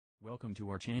Welcome to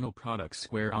our channel Products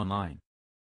Square Online.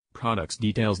 Products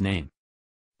details name.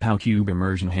 PowCube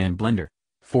Immersion Hand Blender.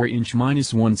 4-inch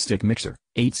 -1 stick mixer,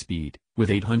 8-speed,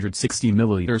 with 860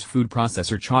 ml food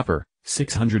processor chopper,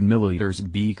 600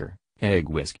 ml beaker, egg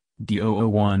whisk,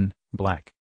 D001,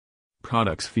 black.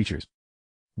 Products features.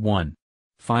 1.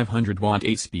 500-watt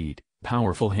 8-speed,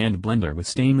 powerful hand blender with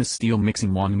stainless steel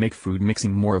mixing wand make food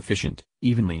mixing more efficient,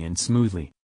 evenly and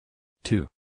smoothly. 2.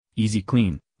 Easy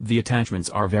clean. The attachments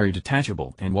are very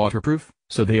detachable and waterproof,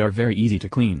 so they are very easy to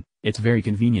clean. It's very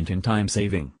convenient and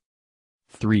time-saving.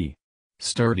 3.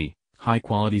 Sturdy,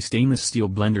 high-quality stainless steel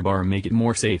blender bar make it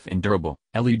more safe and durable.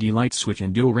 LED light switch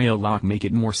and dual rail lock make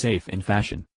it more safe and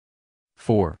fashion.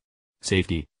 4.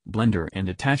 Safety, blender and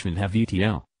attachment have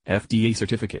VTL, FDA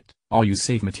certificate, all use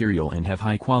safe material and have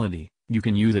high quality, you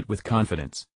can use it with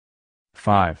confidence.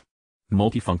 5.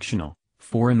 Multifunctional,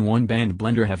 4-in-1 band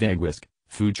blender have egg whisk,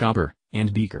 food chopper,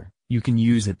 and beaker. You can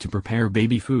use it to prepare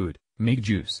baby food, make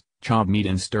juice, chop meat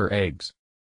and stir eggs.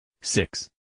 6.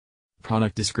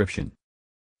 Product description.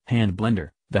 Hand blender.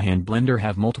 The hand blender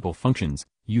have multiple functions.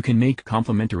 You can make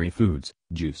complementary foods,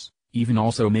 juice, even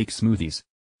also make smoothies.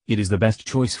 It is the best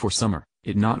choice for summer.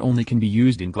 It not only can be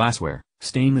used in glassware,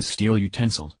 stainless steel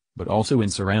utensils, but also in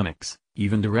ceramics,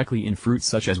 even directly in fruits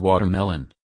such as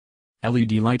watermelon.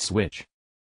 LED light switch.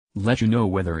 Let you know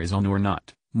whether is on or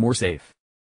not, more safe.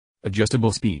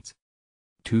 Adjustable speeds.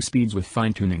 2 speeds with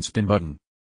fine-tuning spin button.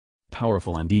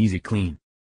 Powerful and easy clean.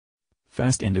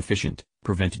 Fast and efficient,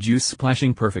 prevent juice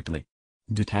splashing perfectly.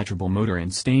 Detachable motor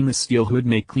and stainless steel hood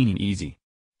make cleaning easy.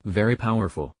 Very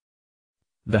powerful.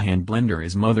 The hand blender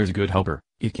is mother's good helper.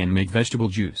 It can make vegetable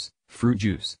juice, fruit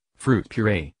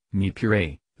puree, meat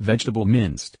puree, vegetable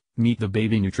minced, meat the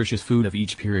baby nutritious food of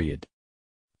each period.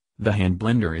 The hand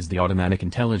blender is the automatic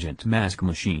intelligent mask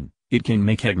machine. It can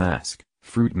make egg mask,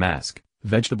 fruit mask,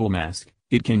 vegetable mask.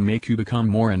 It can make you become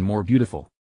more and more beautiful.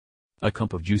 A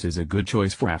cup of juice is a good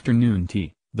choice for afternoon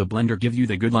tea. The blender give you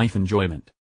the good life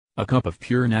enjoyment. A cup of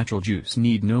pure natural juice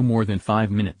need no more than 5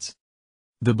 minutes.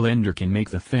 The blender can make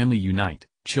the family unite.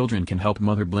 Children can help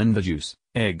mother blend the juice,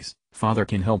 eggs, father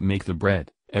can help make the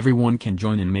bread, everyone can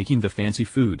join in making the fancy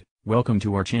food. Welcome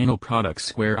to our channel Products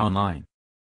Square Online.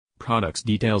 Products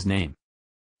details name.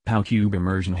 PowCube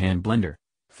Immersion Hand Blender.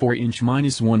 4-inch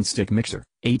 -1 stick mixer,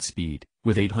 8-speed,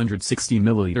 with 860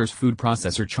 ml food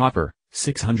processor chopper,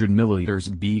 600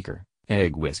 ml beaker,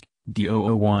 egg whisk,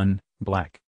 D001,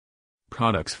 black.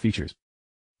 Products features.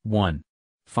 1.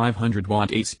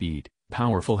 500-watt 8-speed,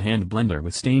 powerful hand blender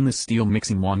with stainless steel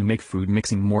mixing wand make food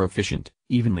mixing more efficient,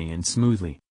 evenly and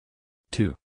smoothly.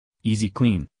 2. Easy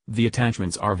clean. The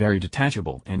attachments are very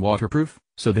detachable and waterproof,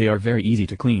 so they are very easy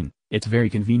to clean. It's very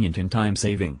convenient and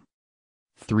time-saving.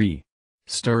 3.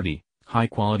 Sturdy,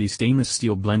 high-quality stainless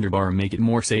steel blender bar make it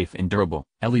more safe and durable.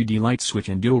 LED light switch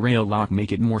and dual rail lock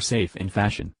make it more safe and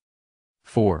fashion.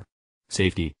 4.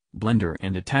 Safety, blender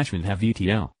and attachment have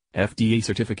VTL, FDA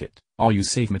certificate, all use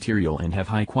safe material and have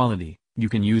high quality, you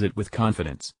can use it with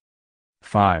confidence.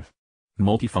 5.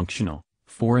 Multifunctional,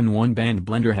 4-in-1 band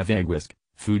blender have egg whisk,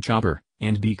 food chopper,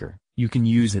 and beaker. You can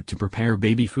use it to prepare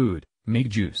baby food, make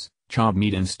juice, chop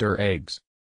meat and stir eggs.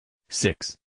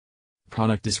 6.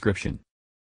 Product description.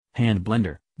 Hand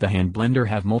blender. The hand blender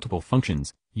have multiple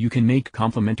functions. You can make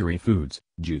complementary foods,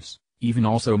 juice, even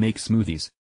also make smoothies.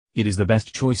 It is the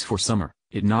best choice for summer.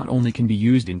 It not only can be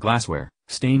used in glassware,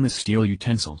 stainless steel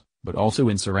utensils, but also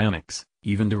in ceramics,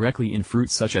 even directly in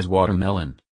fruits such as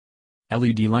watermelon.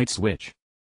 LED light switch.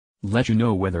 Let you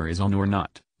know whether is on or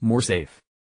not, more safe.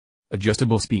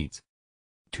 Adjustable speeds.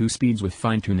 2 speeds with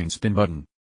fine-tuning spin button.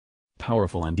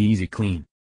 Powerful and easy clean.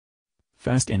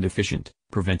 Fast and efficient,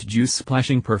 prevent juice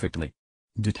splashing perfectly.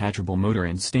 Detachable motor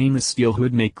and stainless steel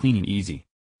hood make cleaning easy.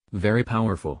 Very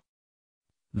powerful.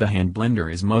 The hand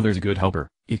blender is mother's good helper.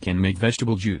 It can make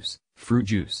vegetable juice, fruit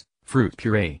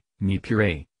puree, meat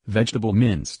puree, vegetable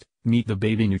minced, meat the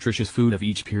baby nutritious food of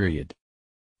each period.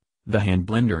 The hand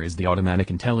blender is the automatic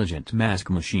intelligent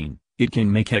mask machine. It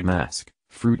can make egg mask,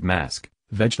 fruit mask,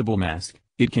 vegetable mask.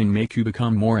 It can make you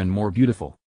become more and more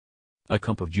beautiful. A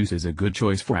cup of juice is a good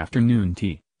choice for afternoon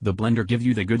tea. The blender give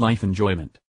you the good life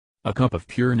enjoyment. A cup of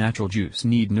pure natural juice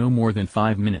need no more than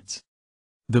 5 minutes.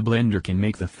 The blender can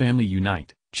make the family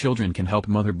unite. Children can help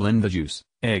mother blend the juice,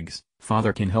 eggs,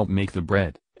 father can help make the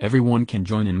bread, everyone can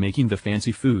join in making the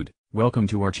fancy food. Welcome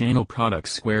to our channel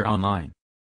Products Square Online.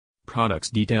 Products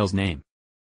details name.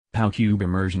 PowCube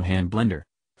Immersion Hand Blender.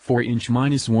 4-inch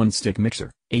 -1 stick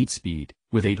mixer, 8-speed,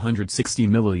 with 860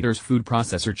 ml food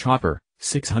processor chopper,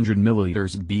 600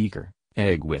 ml beaker,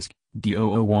 egg whisk,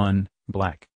 D001,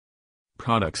 black.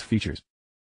 Products features.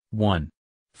 1.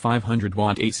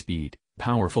 500-watt 8-speed,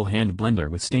 Powerful hand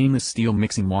blender with stainless steel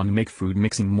mixing wand make food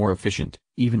mixing more efficient,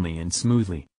 evenly and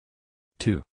smoothly.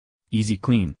 2. Easy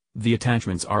clean. The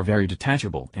attachments are very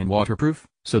detachable and waterproof,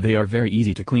 so they are very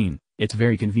easy to clean. It's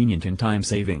very convenient and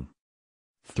time-saving.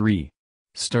 3.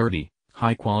 Sturdy,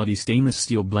 high-quality stainless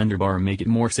steel blender bar make it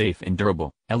more safe and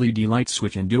durable. LED light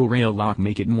switch and dual rail lock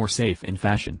make it more safe and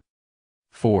fashion.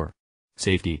 4.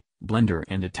 Safety, blender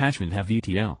and attachment have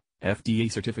VTL,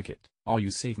 FDA certificate, all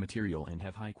use safe material and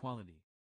have high quality.